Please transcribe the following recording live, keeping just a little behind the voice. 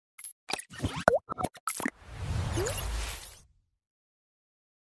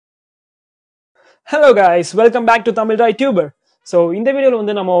Hello guys, welcome back to DroidTuber. So இந்த வீடியோல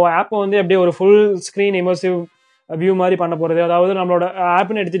வந்து நம்ம ஆப் வந்து அப்படியே ஒரு full screen immersive view மாதிரி பண்ண போறது. அதாவது நம்மளோட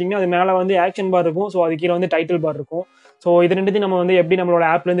ஆப்னு எடுத்துட்டீங்கன்னா அது மேல வந்து ஆக்ஷன் பார் இருக்கும். சோ அது கீழ வந்து டைட்டில் பார் இருக்கும். சோ இது ரெண்டுத்தையும் நம்ம வந்து எப்படி நம்மளோட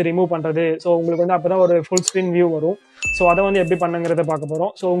ஆப்ல இருந்து ரிமூவ் பண்றது. சோ உங்களுக்கு வந்து அப்பதான் ஒரு full screen view வரும். சோ அத வந்து எப்படி பண்ணங்கறத பார்க்க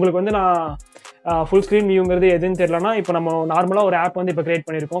போறோம். சோ உங்களுக்கு வந்து நான் full screen viewங்கிறது எதுன்னு தெரியலனா இப்போ நம்ம நார்மலா ஒரு ஆப் வந்து இப்போ கிரியேட்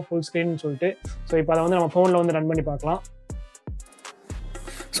பண்ணிருக்கோம் full screen னு சொல்லிட்டு. சோ இப்போ அத வந்து நம்ம ஃபோன்ல வந்து ரன் பண்ணி பார்க்கலாம்.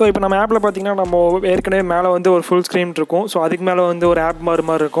 ஸோ இப்போ நம்ம ஆப்பில் பார்த்தீங்கன்னா நம்ம ஏற்கனவே மேலே வந்து ஒரு ஃபுல் ஸ்க்ரீன் இருக்கும். ஸோ அதுக்கு மேலே வந்து ஒரு ஆப்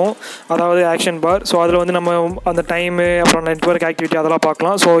மாதிரி இருக்கும், அதாவது ஆக்ஷன் பார். ஸோ அதில் வந்து நம்ம அந்த டைமு அப்புறம் நெட்வொர்க் ஆக்டிவிட்டி அதெல்லாம்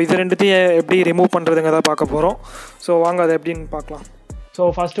பார்க்கலாம். ஸோ இது ரெண்டுத்தையும் எப்படி ரிமூவ் பண்ணுறதுங்கிறத பார்க்க போகிறோம். ஸோ வாங்க அதை எப்படின்னு பார்க்கலாம்.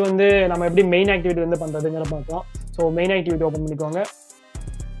 ஸோ ஃபஸ்ட்டு வந்து நம்ம எப்படி மெயின் ஆக்டிவிட்டி வந்து பண்ணுறதுங்கிற பார்க்கலாம். ஸோ மெயின் ஆக்டிவிட்டி ஓப்பன் பண்ணிக்கோங்க.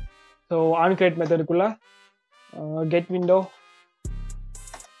 So on create மெத்தடுக்குள்ளே get window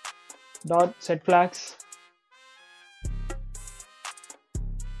dot set flax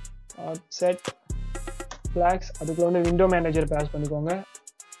set flax அதுக்குள்ள வந்து விண்டோ மேனேஜர் பாஸ் பண்ணிக்கோங்க.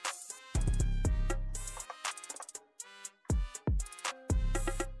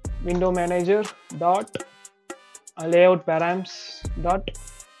 Window manager dot layout params dot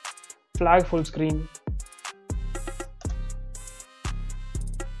flag full screen.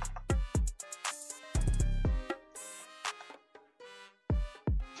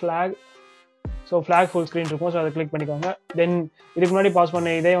 flag so flag full screen இருக்கும். So அதை click பண்ணிக்கோங்க. தென் இதுக்கு முன்னாடி pass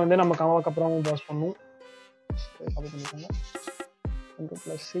பண்ண இதே வந்து நம்ம கமாவுக்கு அப்புறமும் பாஸ் பண்ணும். காப்பி பண்ணிக்கோங்க.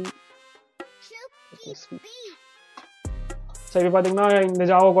 Ctrl+C. ஸோ இப்போ பார்த்தீங்கன்னா இந்த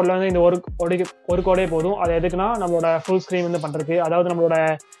ஜாவா கோடில் வந்து இந்த ஒரு கோடே போதும். அது எதுக்குன்னா நம்மளோட ஃபுல் ஸ்க்ரீன் வந்து பண்ணுறதுக்கு, அதாவது நம்மளோட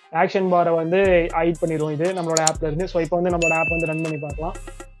ஆக்ஷன் பாரை வந்து ஹைட் பண்ணிடும் இது நம்மளோட ஆப்ல இருந்து. ஸோ இப்போ வந்து நம்மளோட ஆப் வந்து ரன் பண்ணி பார்க்கலாம்.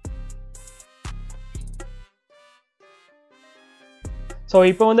 ஸோ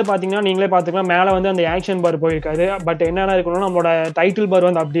இப்போ வந்து பார்த்தீங்கன்னா நீங்களே பார்த்துக்கலாம், மேலே வந்து அந்த ஆக்ஷன் பார் போயிருக்காது. பட் என்னென்ன இருக்கணும்னா நம்மளோட டைட்டில் பார்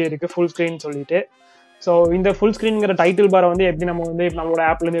வந்து அப்படியே இருக்குது ஃபுல் ஸ்க்ரீன் சொல்லிட்டு. ஸோ இந்த ஃபுல் ஸ்க்ரீன்ங்கிற டைட்டில் பாரை வந்து எப்படி நம்ம வந்து நம்மளோட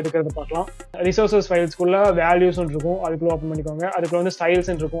ஆப்லேருந்து எடுக்கிறது பார்க்கலாம். ரிசோர்ஸஸ் ஃபைல்ஸ்குள்ளே வேல்யூஸ்ன்னு இருக்கும், அதுக்குள்ளே ஓப்பன் பண்ணிக்கோங்க. அதுக்குள்ள வந்து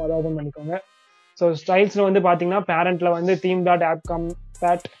ஸ்டைல்ஸ்ன்னு இருக்கும், அதை ஓப்பன் பண்ணிக்கோங்க. ஸோ ஸ்டைல்ஸில் வந்து பார்த்தீங்கன்னா பேரண்ட்டில் வந்து theme dot app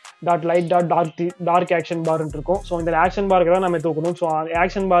combat dot light dot dark action பார்ன்னு இருக்கும். ஸோ இந்த ஆக்ஷன் பாருக்கு தான் நம்ம தூக்கணும். ஸோ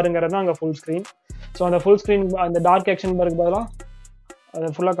ஆக்ஷன் பாருங்கிறது தான் அங்கே ஃபுல் ஸ்க்ரீன். ஸோ அந்த ஃபுல் ஸ்க்ரீன் அந்த டார்க் ஆக்ஷன் பாருக்கு பதிலாக அதை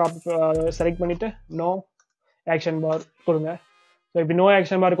ஃபுல்லாக செலக்ட் பண்ணிவிட்டு நோ ஆக்ஷன் பார் கொடுங்க. ஸோ இப்போ நோ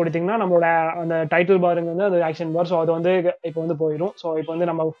ஆக்ஷன் பார் கொடுத்தீங்கன்னா நம்மளோட அந்த டைட்டில் பாருங்க வந்து அது ஆக்ஷன் பார். ஸோ அது வந்து இப்போ வந்து போயிடும். ஸோ இப்போ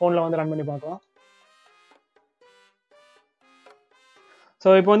வந்து நம்ம ஃபோனில் வந்து ரன் பண்ணி பார்க்கலாம். ஸோ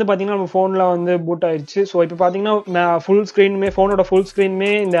இப்போ வந்து பார்த்தீங்கன்னா நம்ம ஃபோனில் வந்து பூட் ஆயிடுச்சு. ஸோ இப்போ பார்த்தீங்கன்னா ஃபுல் ஸ்க்ரீனுமே ஃபோனோட ஃபுல் ஸ்க்ரீனுமே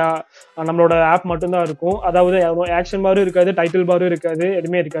இந்த நம்மளோட ஆப் மட்டும்தான் இருக்கும். அதாவது ஆக்ஷன் பாரும் இருக்காது, டைட்டில் பாரும் இருக்காது,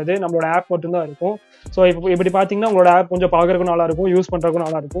 எதுவுமே இருக்காது, நம்மளோட ஆப் மட்டும்தான் இருக்கும். ஸோ இப்போ இப்படி பார்த்தீங்கன்னா உங்களோட ஆப் கொஞ்சம் பார்க்கறதுக்கும் நல்லா இருக்கும், யூஸ் பண்ணுறதுக்கும்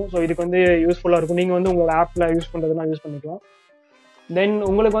நல்லா இருக்கும். ஸோ இதுக்கு வந்து யூஸ்ஃபுல்லாக இருக்கும். நீங்கள் வந்து உங்களோட ஆப்பில் யூஸ் பண்ணுறதுனா யூஸ் பண்ணிக்கலாம். தென்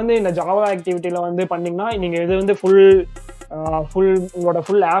உங்களுக்கு வந்து இந்த ஜாவா ஆக்டிவிட்டியில் வந்து பண்ணிங்கன்னா நீங்கள் இது வந்து உங்களோட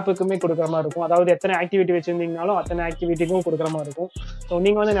ஃபுல் ஆப்புக்குமே கொடுக்குற மாதிரி இருக்கும். அதாவது எத்தனை ஆக்டிவிட்டி வச்சுருந்தீங்கனாலும் அத்தனை ஆக்டிவிட்டிக்கும் கொடுக்குற மாதிரி இருக்கும். ஸோ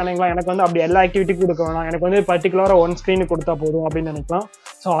நீங்கள் வந்து நினைக்கலாம் எனக்கு வந்து அப்படி எல்லா ஆக்டிவிட்டிக்கும் கொடுக்க வேணாம், எனக்கு வந்து பர்டிகுலராக ஒன் ஸ்க்ரீனுக்கு கொடுத்தா போதும் அப்படின்னு நினைக்கலாம்.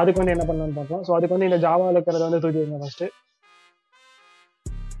 ஸோ அதுக்கு வந்து என்ன பண்ணலாம்னு பார்க்கலாம். ஸோ அதுக்கு வந்து இந்த ஜாவாவில் இருக்கிறத வந்து தூக்கிடுங்க ஃபஸ்ட்டு.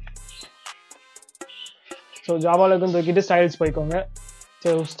 ஸோ ஜாவாவில் இருக்கும் தூக்கிட்டு ஸ்டைல்ஸ் போய்க்கோங்க.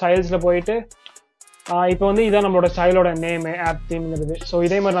 ஸோ ஸ்டைல்ஸில் போயிட்டு இப்போ வந்து இதான் நம்மளோட ஸ்டைலோட நேமு ஆப் தீம்ங்கிறது. ஸோ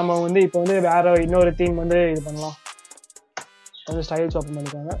இதே மாதிரி நம்ம வந்து இப்போ வந்து வேற இன்னொரு தீம் வந்து இது பண்ணலாம். வந்து ஸ்டைல்ஸ் ஓப்பன்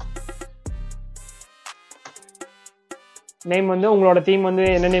பண்ணிக்கோங்க. நேம் வந்து உங்களோட தீம் வந்து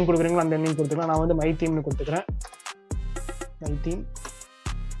என்ன நேம் கொடுக்குறீங்களோ அந்த நேம் கொடுத்துக்கலாம். நான் வந்து மை தீம்னு கொடுத்துக்கிறேன். My theme.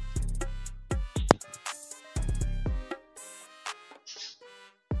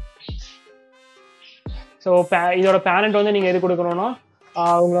 ஸோ இதோட பேரண்ட் வந்து நீங்கள் எது கொடுக்கணும்னா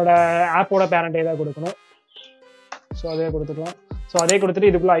உங்களோட ஆப்போட பேரண்ட் ஏதாவது கொடுக்கணும். ஸோ அதே கொடுத்துக்கலாம். ஸோ அதே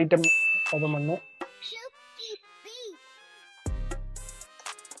கொடுத்துட்டு இதுக்குள்ள ஐட்டம் ஓப்பன் பண்ணணும்.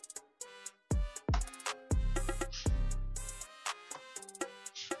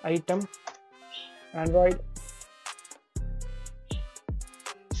 Item Android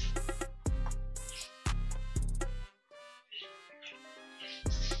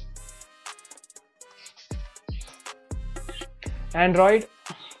Android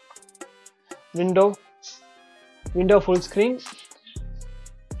window full screen.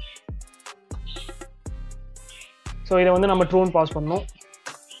 So இதை வந்து நம்ம ட்ரூன்னு பாஸ் பண்ணணும்.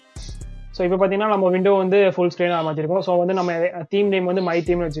 ஸோ இப்போ பார்த்தீங்கன்னா நம்ம விண்டோ வந்து ஃபுல் ஸ்க்ரீனாக மாற்றிருக்கோம். ஸோ வந்து நம்ம தீம் நேம் வந்து மை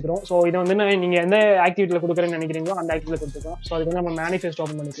தீம்னு வச்சுக்கிறோம். ஸோ இதை வந்து நீங்கள் எந்த ஆக்டிவிட்டியில் கொடுக்குறேன்னு நினைக்கிறீங்களோ அந்த ஆக்டிவிட்டியில் கொடுத்துக்கலாம். ஸோ அதுக்கு வந்து நம்ம மேனிஃபெஸ்ட்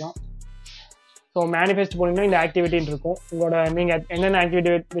ஓப்பன் பண்ணிக்கலாம். ஸோ மேனிஃபெஸ்ட் போனீங்கன்னா இந்த ஆக்டிவிட்டின்னு இருக்கும். உங்களோட நீங்கள் என்னென்ன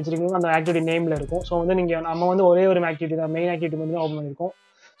ஆக்டிவிட்டி வச்சிருக்கீங்களோ அந்த ஆக்டிவிட்டி நேமில் இருக்கும். ஸோ வந்து நம்ம வந்து ஒரே ஒரு ஆக்டிவிட்டி தான் மெயின் ஆக்டிவிட்டி வந்து ஓப்பன் பண்ணியிருக்கோம்.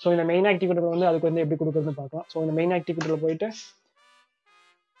 ஸோ இந்த மெயின் ஆக்டிவிட்டியில் வந்து அதுக்கு வந்து எப்படி கொடுக்குறதுன்னு பார்க்கலாம். ஸோ இந்த மெயின் ஆக்டிவிட்டியில் போயிட்டு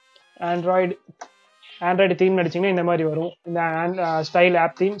ஆண்ட்ராய்டு ஆண்ட்ராய்டு தீம் அடிச்சிங்கன்னா இந்த மாதிரி வரும். இந்த style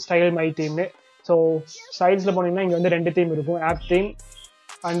app theme, style my தீம்னு. So ஸ்டைல்ஸில் போனீங்கன்னா இங்கே வந்து 2 தீம் இருக்கும், app theme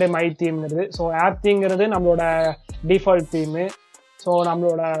and my தீம்ங்கிறது. So app தீம்ங்கிறது நம்மளோட டிஃபால்ட் தீமு. ஸோ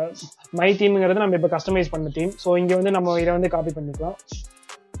நம்மளோட மை தீம்ங்கிறது நம்ம இப்போ கஸ்டமைஸ் பண்ண தீம். ஸோ இங்கே வந்து நம்ம இதை வந்து காப்பி பண்ணிக்கலாம்.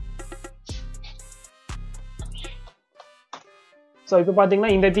 ஸோ இப்போ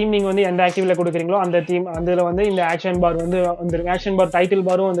பார்த்தீங்கன்னா இந்த தீம் நீங்கள் வந்து எந்த ஆக்டிவில் கொடுக்குறீங்களோ அந்த தீம் அதில் வந்து இந்த ஆக்ஷன் பார் வந்து வந்துருக்கும். ஆக்ஷன் பார் டைட்டில்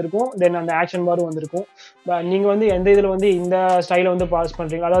பாரும் வந்திருக்கும், தென் அந்த ஆக்ஷன் பாரும் வந்திருக்கும். நீங்கள் வந்து எந்த இதில் வந்து இந்த ஸ்டைலை வந்து பாஸ்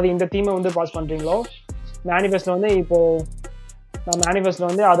பண்ணுறீங்களோ, அதாவது இந்த தீமை வந்து பாஸ் பண்ணுறீங்களோ, மேனிஃபெஸ்ட்டில் வந்து இப்போது நான் மேனிஃபெஸ்ட்டில்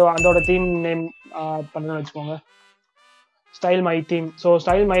வந்து அதோட தீம் நேம் பண்ணணும்னு வச்சுக்கோங்க, style my theme. So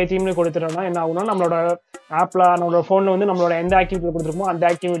style my தீம்னு கொடுத்துட்டோம்னா என்ன ஆகும்னா நம்மளோட ஆப்பில் நம்மளோட ஃபோனில் வந்து நம்மளோட எந்த ஆக்டிவிட்டியில் கொடுத்துருக்கோமோ அந்த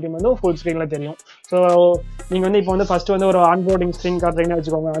ஆக்டிவிட்டி வந்து ஃபுல் ஸ்க்ரீனில் தெரியும். ஸோ நீங்கள் வந்து இப்போ வந்து ஃபஸ்ட்டு வந்து ஒரு ஆன்போர்டிங் ஸ்க்ரீன் காட்டுறீங்கன்னு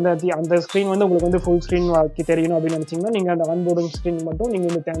வச்சுக்கோங்க, அந்த ஸ்க்ரீன் வந்து உங்களுக்கு வந்து ஃபுல் ஸ்க்ரீன் தெரியணும் அப்படின்னு நினச்சிங்கன்னா நீங்கள் அந்த ஆன்போர்டிங் ஸ்க்ரீன் மட்டும்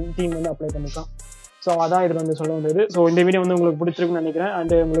நீங்கள் இந்த தீம் வந்து அப்ளை பண்ணிக்கலாம். ஸோ அதான் இதில் வந்து சொல்ல வந்தது. ஸோ இந்த வீடியோ வந்து உங்களுக்கு பிடிச்சிருக்குன்னு நினைக்கிறேன்.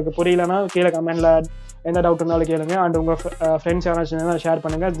 அண்ட் உங்களுக்கு புரியலன்னா கீழே கமெண்ட்டில் எந்த டவுட் இருந்தாலும் கேளுங்க. அண்ட் உங்கள் ஃப்ரெண்ட்ஸ் யாராச்சும் ஷேர்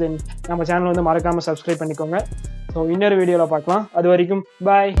பண்ணுங்கள். தென் நம்ம சேனல் வந்து மறக்காமல் சப்ஸ்கிரைப் பண்ணிக்கோங்க. ஸோ இன்னொரு வீடியோவில் பார்க்கலாம். அது வரைக்கும்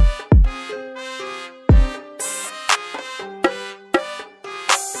பாய்.